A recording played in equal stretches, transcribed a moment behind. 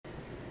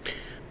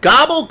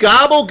Gobble,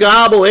 gobble,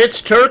 gobble.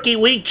 It's Turkey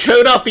Week.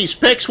 Joe Duffy's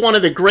Picks, one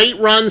of the great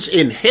runs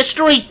in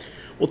history.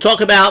 We'll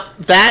talk about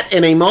that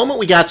in a moment.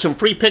 We got some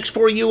free picks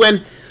for you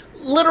and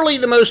literally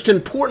the most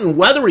important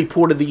weather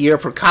report of the year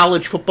for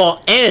college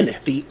football and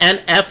the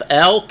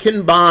NFL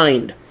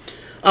combined.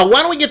 Why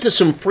don't we get to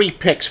some free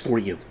picks for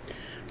you?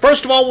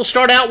 First of all, we'll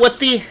start out with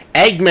the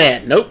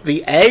Eggman. Nope,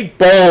 the Egg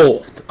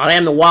Bowl. I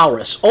am the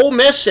Walrus. Ole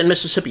Miss and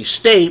Mississippi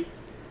State.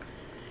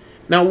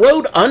 Now,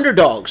 road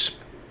underdogs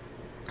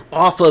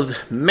off of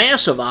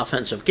massive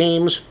offensive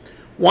games,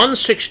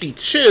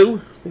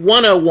 162,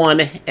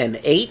 101, and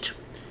 8.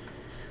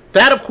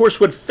 That, of course,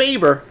 would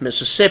favor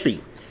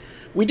Mississippi.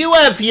 We do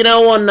have,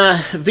 on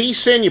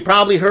VSiN, you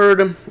probably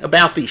heard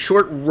about the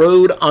short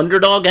road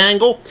underdog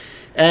angle.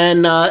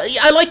 And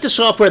I like the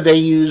software they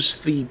use,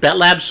 the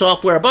BetLab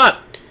software, but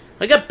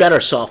I got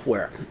better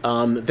software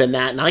than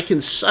that. And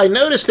I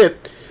noticed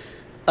that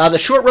the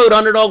short road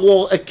underdog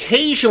will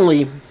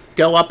occasionally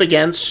go up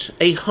against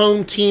a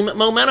home team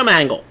momentum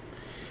angle.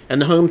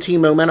 And the home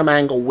team momentum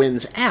angle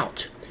wins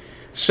out.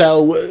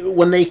 So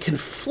when they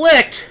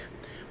conflict,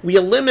 we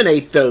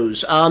eliminate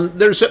those.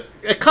 There's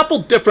a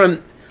couple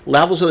different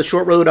levels of the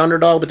short road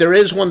underdog, but there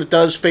is one that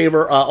does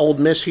favor Ole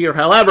Miss here.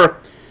 However,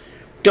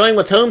 going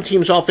with home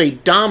teams off a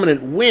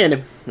dominant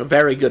win, a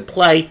very good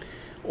play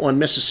on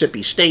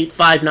Mississippi State,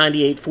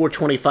 598,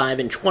 425,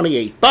 and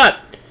 28. But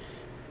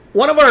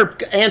one of our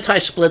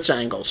anti-splits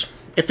angles,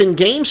 if in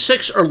Game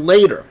 6 or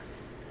later,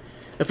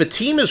 if a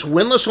team is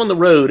winless on the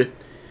road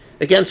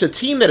against a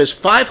team that is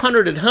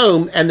 500 at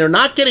home and they're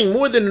not getting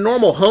more than a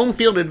normal home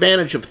field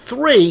advantage of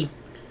 3,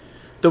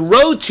 the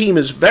road team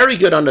is very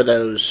good under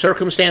those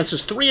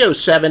circumstances,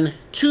 307,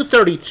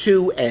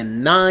 232,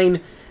 and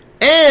 9.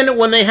 And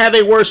when they have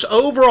a worse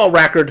overall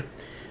record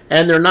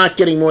and they're not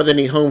getting more than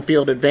a home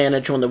field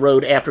advantage on the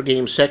road after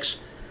Game 6,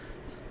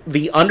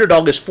 the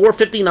underdog is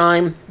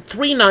 459,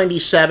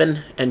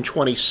 397, and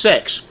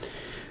 26.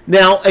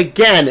 Now,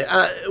 again,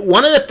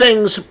 one of the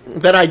things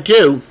that I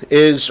do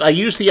is I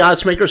use the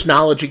odds makers'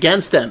 knowledge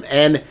against them.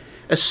 And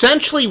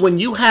essentially, when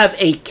you have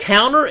a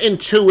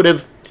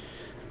counterintuitive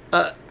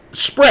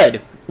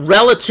spread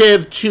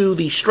relative to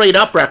the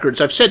straight-up records,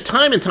 I've said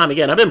time and time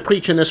again, I've been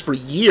preaching this for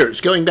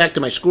years, going back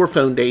to my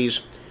scorephone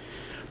days,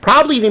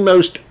 probably the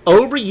most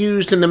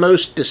overused and the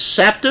most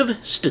deceptive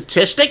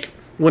statistic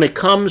when it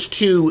comes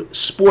to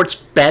sports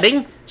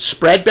betting,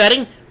 spread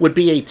betting, would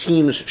be a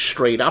team's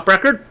straight-up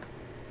record.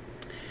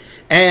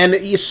 And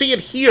you see it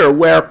here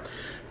where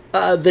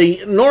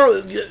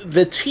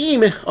the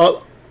team,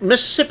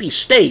 Mississippi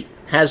State,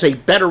 has a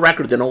better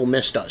record than Ole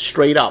Miss does,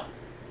 straight up.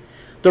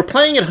 They're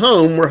playing at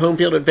home where home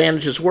field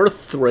advantage is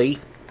worth 3,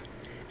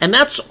 and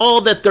that's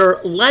all that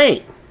they're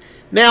laying.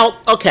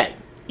 Now, okay,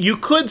 you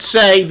could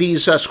say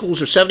these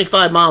schools are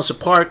 75 miles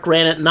apart,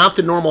 granted, not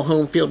the normal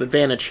home field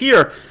advantage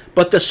here,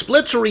 but the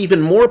splits are even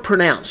more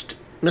pronounced.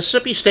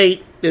 Mississippi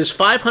State is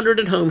 500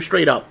 at home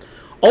straight up.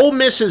 Ole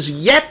Miss is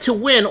yet to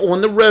win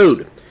on the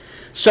road.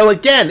 So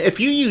again, if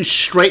you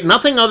use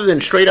nothing other than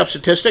straight-up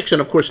statistics,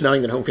 and of course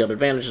knowing that home field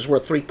advantage is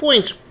worth 3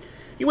 points,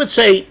 you would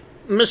say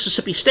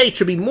Mississippi State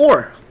should be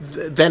more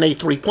than a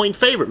 3-point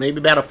favorite, maybe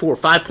about a 4 or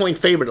 5-point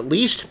favorite at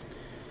least,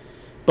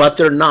 but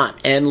they're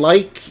not. And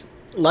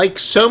like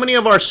so many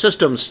of our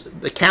systems,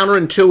 the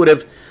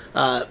counterintuitive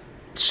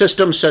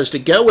system says to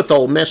go with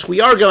Ole Miss. We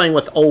are going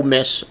with Ole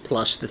Miss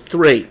plus the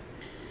 3.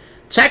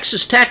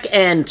 Texas Tech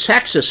and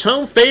Texas,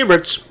 home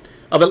favorites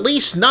of at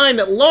least 9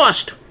 that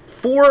lost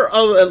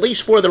at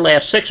least 4 of their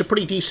last 6, a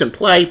pretty decent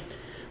play.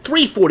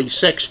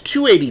 346,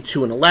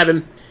 282, and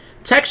 11.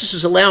 Texas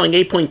is allowing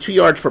 8.2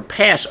 yards per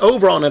pass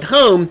overall and at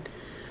home,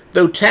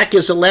 though Tech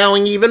is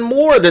allowing even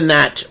more than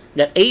that.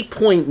 At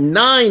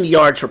 8.9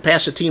 yards per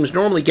pass, the team's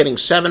normally getting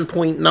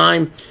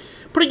 7.9.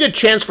 Pretty good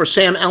chance for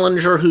Sam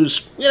Ehlinger,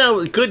 who's,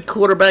 a good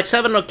quarterback,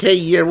 having an okay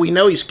year. We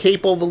know he's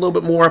capable of a little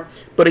bit more,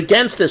 but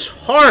against this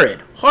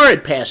horrid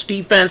pass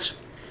defense,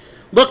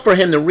 look for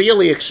him to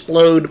really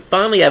explode,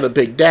 finally have a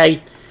big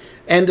day.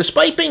 And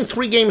despite being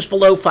 3 games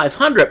below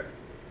 500,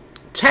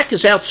 Tech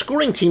is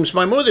outscoring teams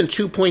by more than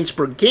 2 points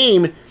per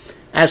game,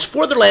 as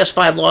 4 of their last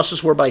 5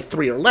 losses were by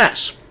 3 or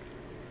less.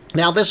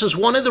 Now, this is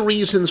one of the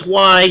reasons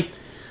why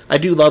I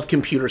do love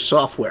computer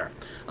software.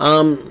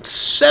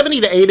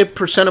 70 to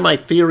 80% of my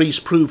theories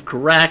prove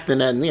correct,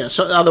 and then,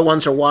 some other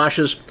ones are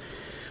washes.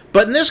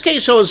 But in this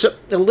case, I was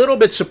a little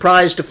bit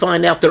surprised to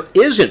find out there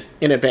isn't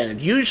an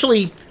advantage.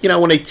 Usually,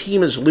 when a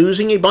team is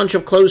losing a bunch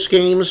of close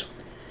games,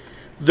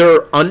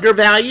 they're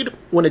undervalued.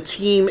 When a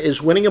team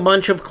is winning a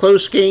bunch of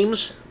close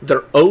games,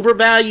 they're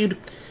overvalued.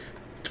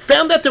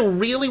 Found that there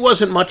really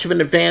wasn't much of an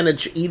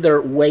advantage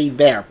either way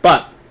there.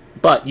 But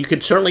you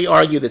could certainly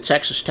argue that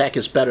Texas Tech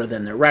is better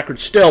than their record.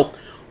 Still,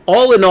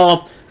 all in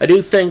all, I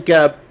do think, kind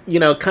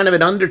of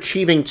an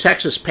underachieving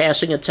Texas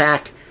passing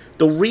attack.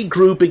 They'll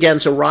regroup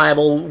against a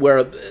rival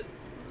where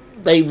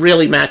they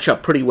really match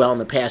up pretty well in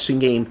the passing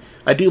game.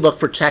 I do look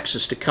for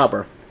Texas to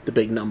cover the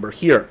big number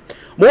here.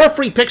 More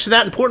free picks of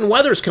that important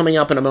weather is coming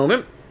up in a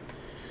moment.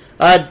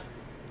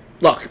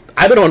 Look,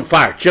 I've been on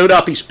fire. Joe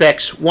Duffy's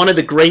Picks, one of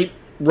the great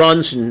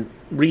runs in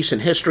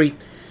recent history.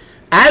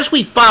 As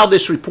we file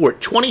this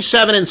report,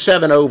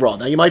 27-7 overall.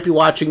 Now, you might be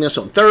watching this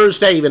on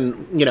Thursday,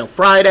 even,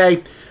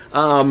 Friday.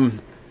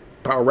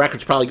 Our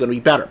record's probably going to be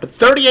better. But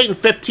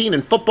 38-15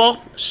 in football,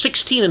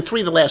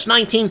 16-3 the last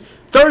 19.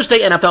 Thursday,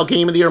 NFL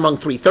Game of the Year among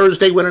 3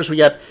 Thursday winners. We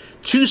got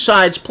 2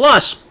 sides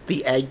plus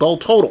the Egg Bowl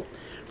total.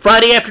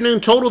 Friday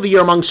afternoon total of the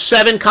year among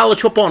 7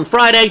 college football on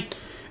Friday.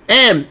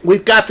 And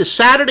we've got the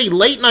Saturday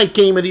late night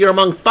Game of the Year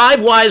among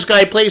 5 wise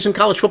guy plays in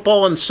college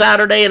football on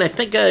Saturday. And I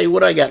think, what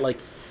do I got? Like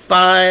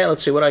 5,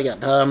 let's see what I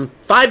got.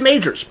 5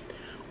 majors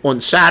on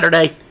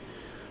Saturday.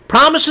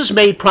 Promises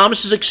made,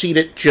 promises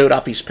exceeded, Joe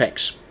Duffy's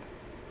picks.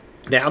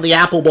 Now the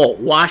Apple Bowl,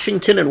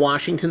 Washington and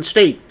Washington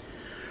State.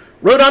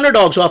 Road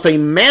underdogs off a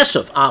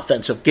massive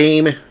offensive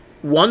game,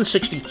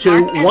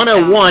 162,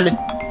 101,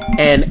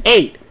 and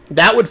 8.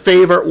 That would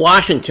favor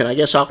Washington. I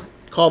guess I'll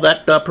call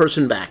that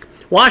person back.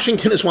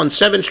 Washington has won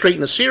 7 straight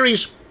in the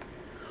series,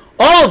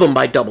 all of them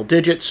by double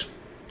digits.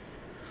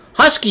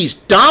 Huskies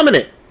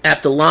dominant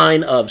at the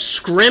line of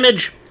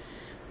scrimmage.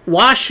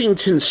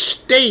 Washington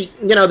State,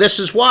 this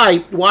is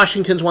why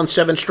Washington's won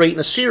 7 straight in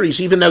the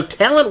series, even though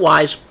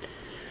talent-wise,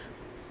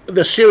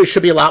 the series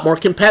should be a lot more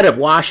competitive.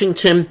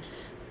 Washington,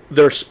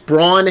 their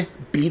brawn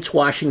beats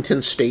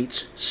Washington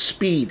State's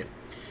speed.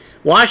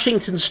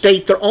 Washington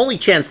State, their only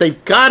chance,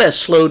 they've got to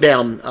slow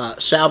down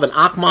Salvin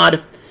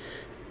Ahmad,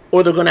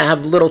 or they're going to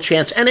have little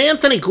chance. And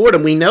Anthony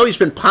Gordon, we know he's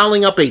been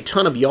piling up a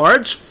ton of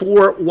yards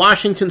for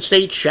Washington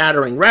State,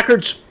 shattering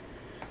records.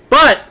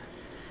 But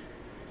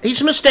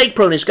he's mistake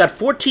prone. He's got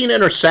 14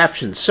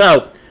 interceptions.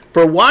 So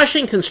for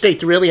Washington State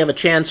to really have a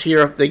chance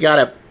here, they got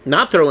to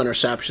not throw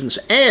interceptions,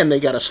 and they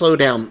got to slow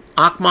down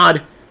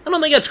Ahmad. I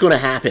don't think that's going to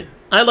happen.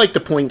 I like the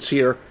points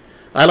here.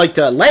 I like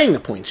laying the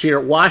points here.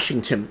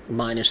 Washington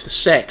minus the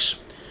 6.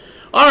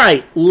 All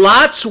right,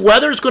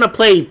 weather's going to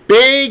play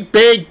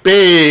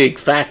big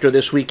factor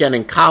this weekend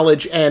in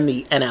college and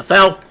the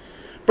NFL.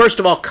 First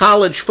of all,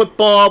 college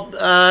football.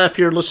 If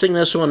you're listening to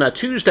this on a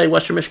Tuesday,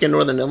 Western Michigan,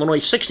 Northern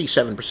Illinois,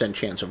 67%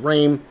 chance of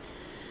rain.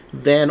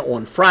 Then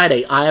on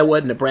Friday,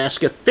 Iowa,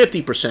 Nebraska,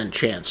 50%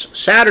 chance.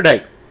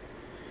 Saturday,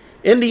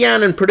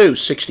 Indiana and Purdue,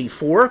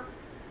 64.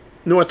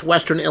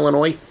 Northwestern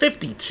Illinois,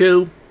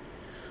 52.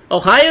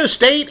 Ohio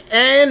State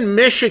and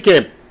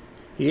Michigan.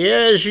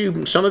 Yeah, as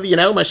some of you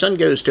know, my son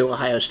goes to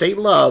Ohio State.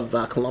 Love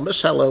Columbus.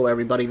 Hello,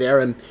 everybody there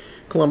in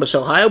Columbus,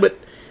 Ohio. But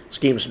this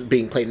game's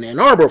being played in Ann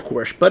Arbor, of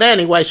course. But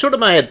anyway, sort of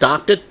my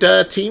adopted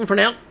team for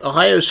now.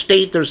 Ohio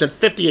State, there's a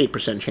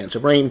 58% chance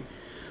of rain.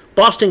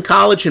 Boston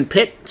College and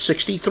Pitt,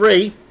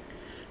 63.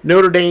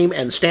 Notre Dame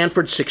and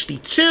Stanford,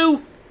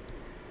 62.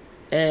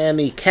 And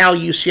the Cal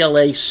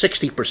UCLA,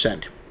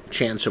 60%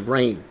 chance of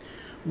rain.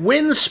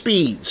 Wind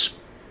speeds.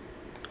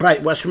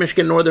 Right, Western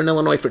Michigan, Northern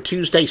Illinois for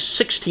Tuesday,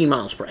 16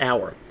 miles per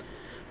hour.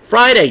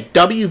 Friday,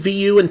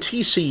 WVU and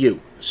TCU,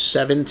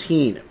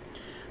 17.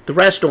 The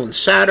rest on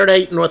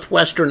Saturday,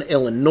 Northwestern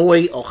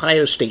Illinois,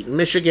 Ohio State,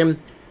 Michigan.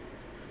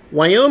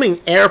 Wyoming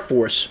Air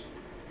Force,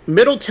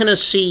 Middle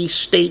Tennessee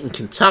State and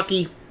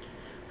Kentucky.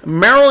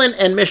 Maryland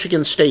and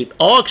Michigan State,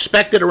 all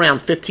expected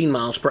around 15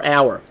 miles per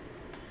hour.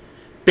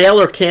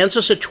 Baylor,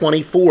 Kansas at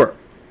 24.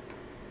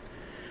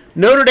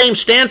 Notre Dame,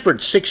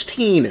 Stanford,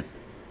 16.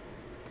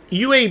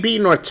 UAB,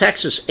 North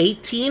Texas,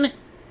 18.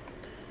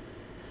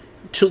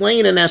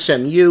 Tulane and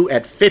SMU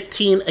at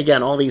 15.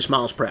 Again, all these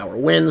miles per hour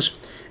winds.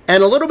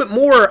 And a little bit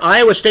more,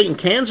 Iowa State and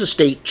Kansas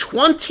State,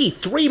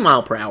 23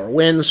 mile per hour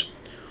winds.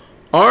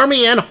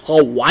 Army and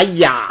Hawaii,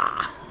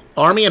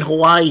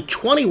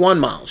 21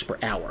 miles per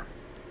hour.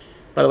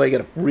 By the way, I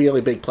got a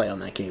really big play on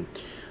that game.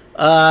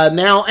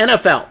 Now,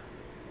 NFL.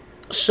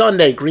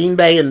 Sunday, Green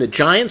Bay and the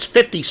Giants,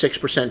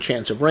 56%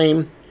 chance of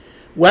rain.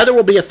 Weather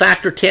will be a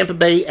factor. Tampa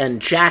Bay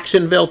and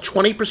Jacksonville,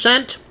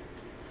 20%.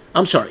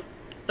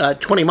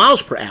 20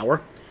 miles per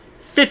hour.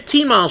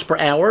 15 miles per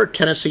hour,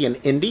 Tennessee and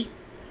Indy.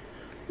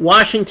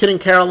 Washington and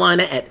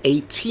Carolina at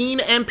 18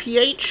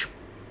 mph.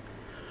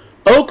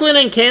 Oakland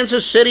and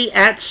Kansas City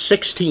at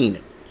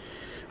 16.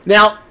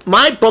 Now,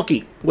 my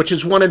bookie, which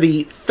is one of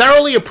the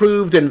thoroughly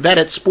approved and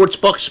vetted sports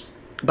books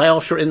by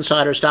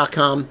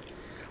AllSureInsiders.com,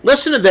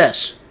 listen to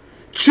this.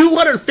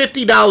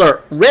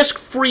 $250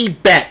 risk-free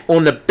bet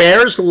on the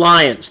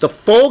Bears-Lions, the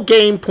full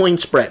game point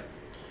spread.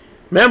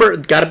 Remember,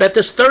 got to bet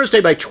this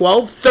Thursday by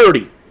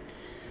 12:30.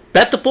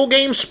 Bet the full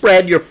game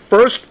spread. Your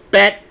first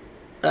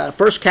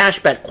cash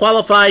bet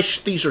qualifies.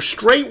 These are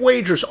straight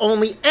wagers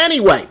only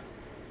anyway.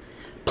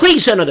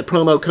 Please enter the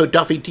promo code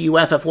Duffy,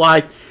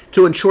 DUFFY,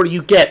 to ensure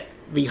you get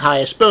the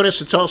highest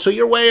bonus. It's also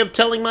your way of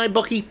telling my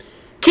bookie,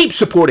 keep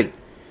supporting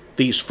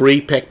these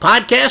free pick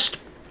podcasts.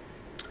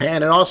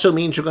 And it also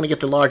means you're going to get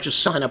the largest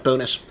sign-up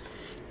bonus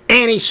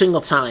any single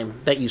time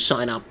that you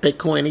sign up.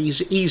 Bitcoin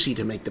is easy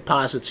to make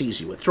deposits,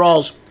 easy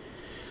withdrawals.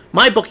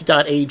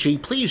 MyBookie.ag,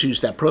 please use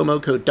that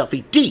promo code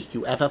Duffy,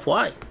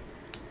 DUFFY.